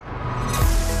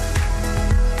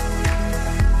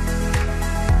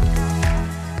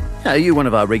Now, you're one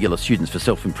of our regular students for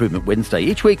Self-Improvement Wednesday.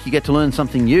 Each week you get to learn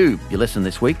something new. Your lesson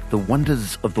this week, the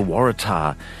wonders of the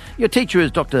Waratah. Your teacher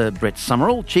is Dr. Brett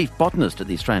Summerall, Chief Botanist at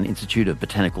the Australian Institute of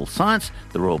Botanical Science,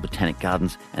 the Royal Botanic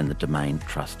Gardens and the Domain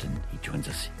Trust. And he joins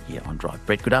us here on Drive.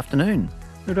 Brett, good afternoon.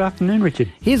 Good afternoon,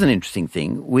 Richard. Here's an interesting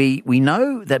thing. We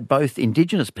know that both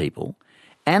Indigenous people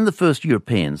and the first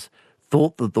Europeans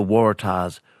thought that the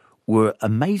Waratahs were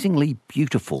amazingly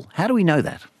beautiful. How do we know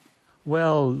that?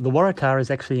 Well, the Waratah is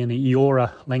actually an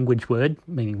Eora language word,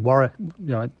 meaning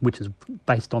which is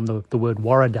based on the word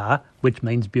Warradah, which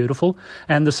means beautiful.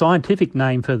 And the scientific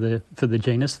name for the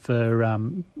genus for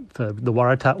the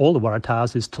Waratah, all the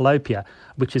Waratahs, is Tilapia,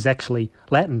 which is actually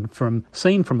Latin from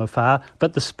seen from afar.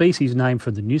 But the species name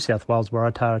for the New South Wales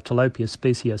Waratah, Tilapia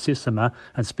speciosissima,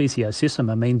 and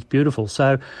speciosissima means beautiful.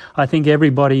 So I think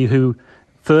everybody who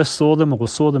first saw them or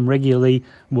saw them regularly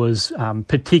was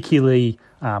particularly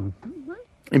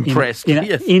impressed.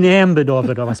 Yes. Enamoured of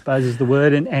it, I suppose is the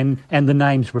word, and the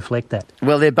names reflect that.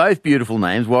 Well, they're both beautiful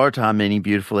names, Waratah meaning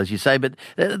beautiful, as you say, but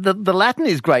the Latin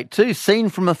is great too, seen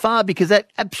from afar, because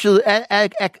that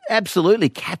absolutely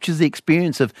captures the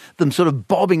experience of them sort of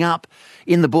bobbing up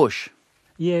in the bush.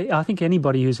 Yeah, I think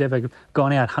anybody who's ever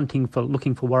gone out looking for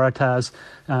Waratahs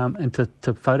and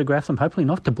to photograph them, hopefully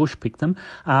not to bush pick them,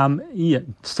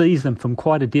 sees them from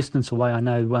quite a distance away. I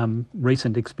know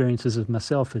recent experiences of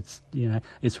myself. It's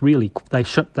really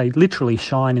they literally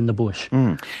shine in the bush.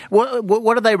 Mm.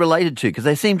 What are they related to? Because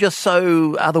they seem just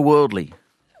so otherworldly.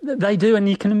 They do, and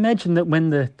you can imagine that when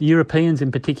the Europeans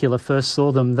in particular first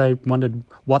saw them, they wondered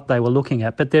what they were looking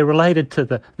at. But they're related to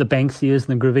the Banksias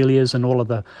and the Grevilleas and all of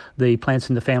the plants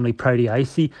in the family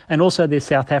Proteaceae, and also their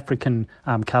South African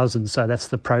cousins. So that's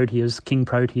the Proteas, king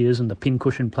Proteas, and the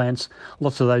pincushion plants,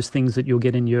 lots of those things that you'll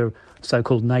get in your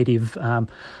so-called native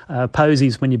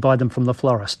posies when you buy them from the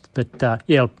florist. But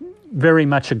very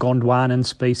much a Gondwanan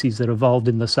species that evolved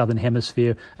in the southern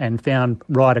hemisphere and found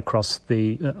right across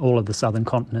all of the southern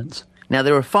continents. Now,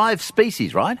 there are 5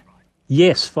 species, right?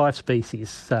 Yes, 5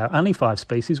 species. Only 5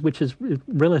 species, which is a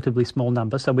relatively small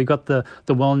number. So we've got the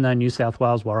well-known New South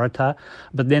Wales Waratah,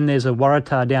 but then there's a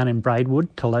Waratah down in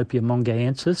Braidwood, Tilapia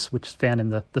mongaensis, which is found in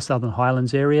the Southern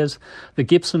Highlands areas. The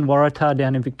Gippsland Waratah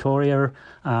down in Victoria,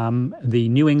 the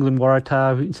New England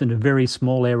Waratah, it's in a very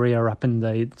small area up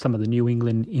in some of the New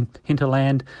England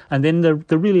hinterland, and then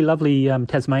the really lovely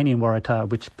Tasmanian Waratah,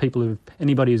 which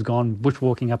anybody who's gone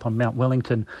bushwalking up on Mount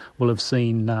Wellington will have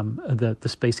seen the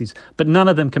species. But none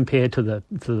of them compare to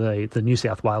the New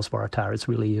South Wales Waratah. It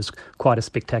really is quite a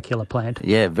spectacular plant.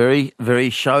 Yeah, very,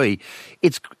 very showy.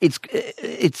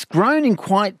 It's grown in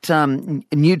quite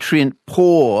nutrient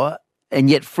poor and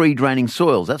yet free draining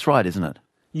soils. That's right, isn't it?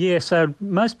 Yeah, so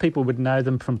most people would know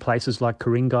them from places like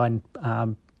Ku-ring-gai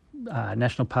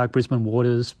National Park, Brisbane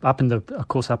Waters, up in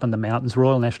the mountains,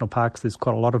 Royal National Parks. There's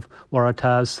quite a lot of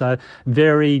Waratahs. So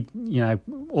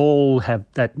all have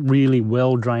that really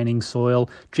well draining soil,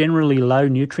 generally low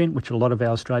nutrient, which a lot of our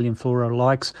Australian flora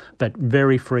likes, but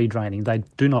very free draining. They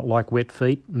do not like wet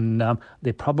feet, and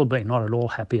they're probably not at all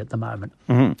happy at the moment.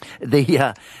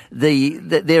 Mm-hmm.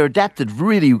 They're adapted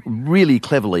really, really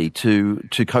cleverly to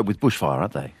cope with bushfire,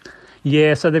 aren't they?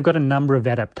 Yeah, so they've got a number of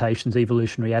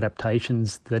evolutionary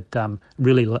adaptations that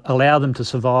really allow them to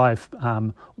survive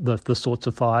the sorts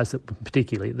of fires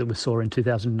particularly that we saw in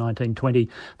 2019-20.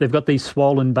 They've got these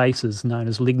swollen bases known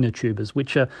as lignotubers,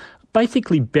 which are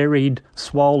basically buried,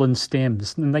 swollen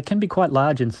stems, and they can be quite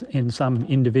large in some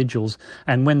individuals.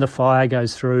 And when the fire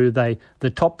goes through, the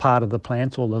top part of the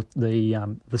plants or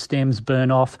the stems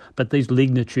burn off, but these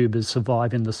lignotubers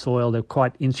survive in the soil. They're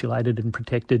quite insulated and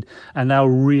protected, and they'll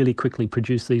really quickly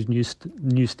produce these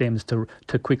new stems to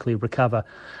quickly recover.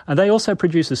 And they also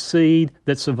produce a seed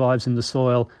that survives in the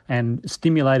soil, and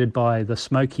stimulated by the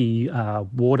smoky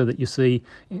water that you see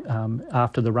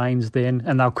after the rains then,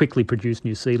 and they'll quickly produce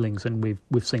new seedlings. And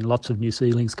we've seen lots of new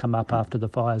seedlings come up after the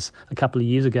fires a couple of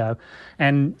years ago.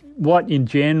 And what you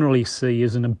generally see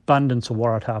is an abundance of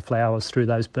Waratah flowers through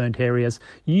those burnt areas,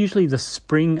 usually the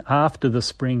spring after the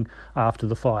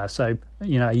fire. So,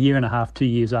 a year and a half, 2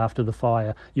 years after the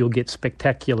fire, you'll get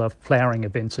spectacular flowering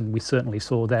events, and we certainly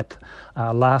saw that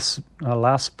last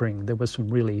spring. There was some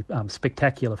really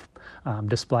spectacular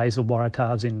displays of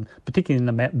Waratahs particularly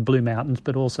in the Blue Mountains,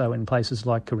 but also in places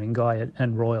like Ku-ring-gai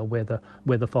and Royal, where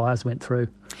the fires went through.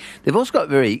 They've also got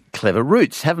very clever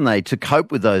roots, haven't they, to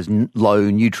cope with those low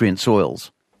nutrient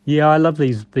soils? Yeah, I love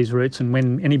these roots, and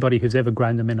when anybody who's ever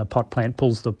grown them in a pot plant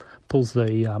pulls the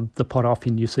pot off,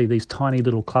 and you see these tiny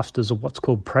little clusters of what's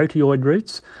called proteoid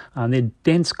roots. They're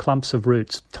dense clumps of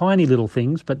roots, tiny little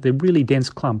things, but they're really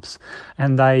dense clumps,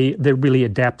 and they're really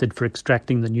adapted for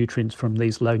extracting the nutrients from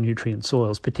these low nutrient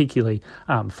soils, particularly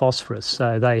phosphorus.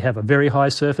 So they have a very high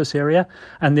surface area,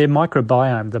 and their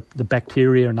microbiome, the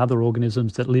bacteria and other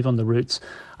organisms that live on the roots,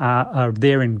 are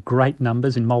there in great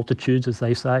numbers, in multitudes, as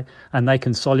they say, and they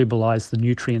can solubilize the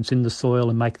nutrients in the soil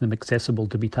and make them accessible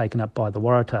to be taken up by the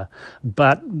waratah.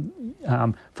 But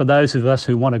for those of us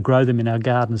who want to grow them in our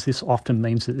gardens, this often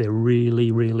means that they're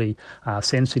really, really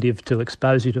sensitive to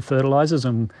exposure to fertilisers,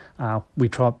 and we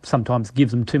sometimes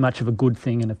give them too much of a good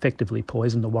thing and effectively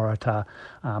poison the waratah.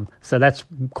 So that's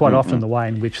quite often the way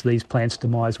in which these plants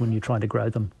demise when you're trying to grow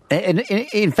them. And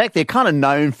in fact, they're kind of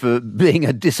known for being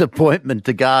a disappointment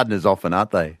to gardeners often,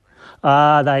 aren't they?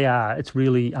 They are. It's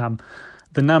really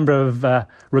the number of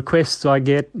requests I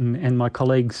get and my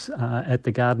colleagues at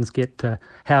the gardens get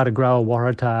how to grow a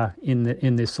waratah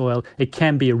in this soil. It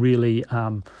can be a really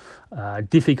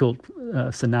difficult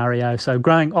scenario. So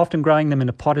often growing them in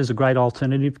a pot is a great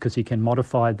alternative because you can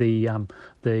modify the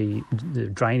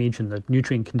drainage and the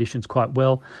nutrient conditions quite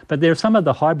well. But there are some of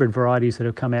the hybrid varieties that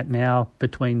have come out now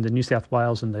between the New South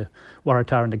Wales and the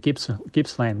waratah and the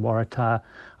Gippsland waratah.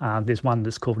 There's one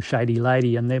that's called Shady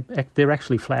Lady, and they're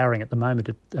actually flowering at the moment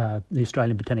at the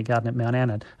Australian Botanic Garden at Mount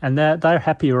Annan, and they're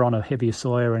happier on a heavier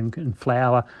soil and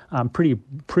flower pretty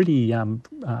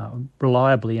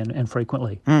reliably and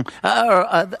frequently.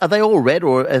 Are they all red,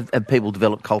 or have people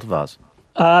developed cultivars?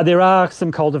 There are some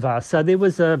cultivars. So there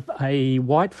was a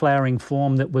white flowering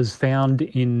form that was found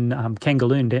in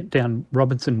Kangaloon down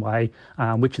Robinson Way,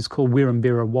 which is called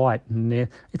Wirrambirra White. And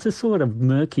it's a sort of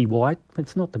murky white.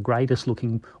 It's not the greatest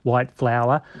looking white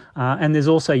flower. And there's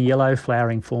also yellow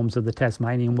flowering forms of the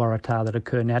Tasmanian waratah that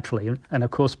occur naturally. And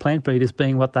of course, plant breeders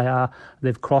being what they are,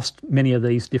 they've crossed many of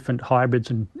these different hybrids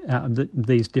and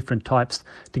these different types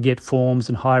to get forms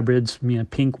and hybrids,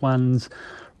 pink ones,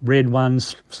 red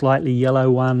ones, slightly yellow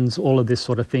ones, all of this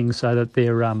sort of thing, so that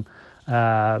they're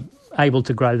able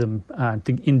to grow them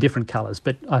in different colours.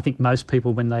 But I think most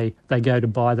people, when they go to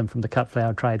buy them from the cut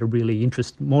flower trade, are really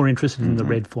more interested in the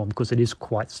red form because it is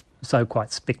quite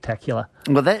spectacular.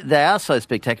 Well, they are so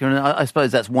spectacular, and I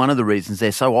suppose that's one of the reasons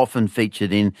they're so often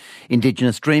featured in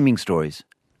Indigenous dreaming stories.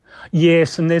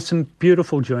 Yes, and there's some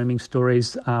beautiful dreaming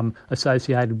stories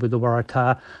associated with the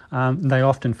waratah. They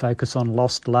often focus on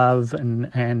lost love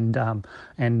and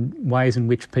ways in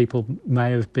which people may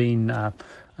have been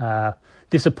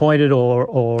disappointed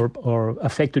or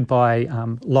affected by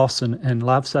loss and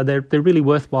love. So they're really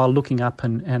worthwhile looking up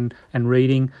and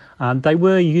reading. They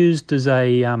were used as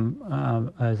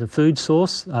a food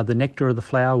source. The nectar of the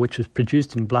flower, which was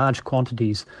produced in large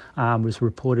quantities, was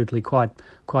reportedly quite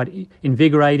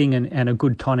invigorating and a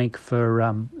good tonic for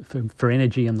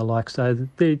energy and the like. So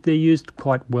they're used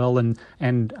quite well and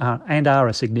are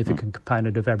a significant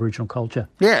component of Aboriginal culture.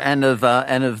 Yeah, and of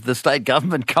the state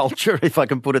government culture, if I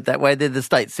can put it that way. They're the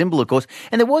state symbol, of course.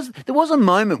 And there was a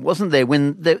moment, wasn't there,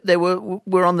 when they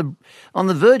were on the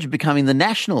verge of becoming the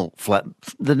national flower.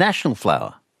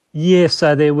 Yeah,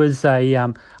 so there was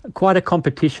quite a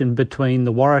competition between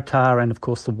the waratah and, of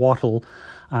course, the wattle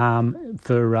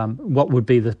for what would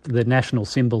be the national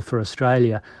symbol for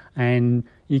Australia. And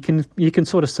you can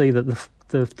sort of see that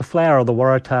the flower of the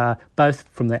waratah, both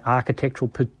from the architectural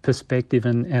perspective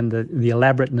and the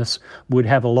elaborateness, would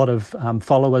have a lot of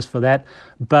followers for that.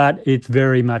 But it's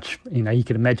very much, you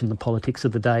can imagine the politics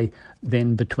of the day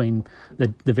then between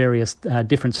the various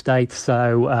different states.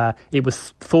 So it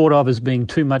was thought of as being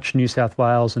too much New South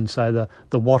Wales, and so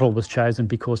the wattle was chosen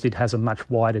because it has a much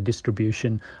wider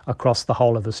distribution across the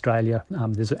whole of Australia.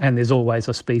 There's always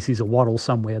a species of wattle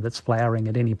somewhere that's flowering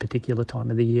at any particular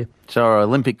time of the year. So our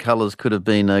Olympic colours could have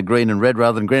been green and red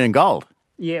rather than green and gold.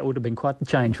 Yeah, it would have been quite the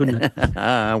change, wouldn't it?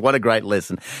 What a great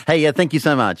lesson. Hey, thank you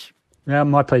so much.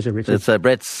 My pleasure, Richard. It's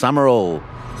Brett Summerall.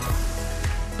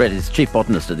 Brett is Chief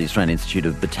Botanist at the Australian Institute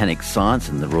of Botanic Science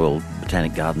and the Royal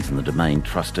Botanic Gardens and the Domain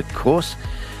Trust, of course.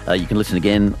 You can listen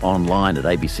again online at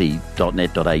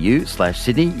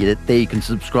abc.net.au/Sydney. There you can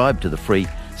subscribe to the free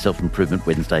Self-Improvement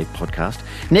Wednesday podcast.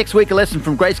 Next week, a lesson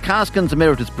from Grace Karskens,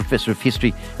 Emeritus Professor of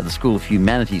History at the School of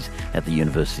Humanities at the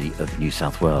University of New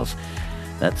South Wales.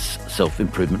 That's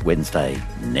Self-Improvement Wednesday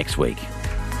next week.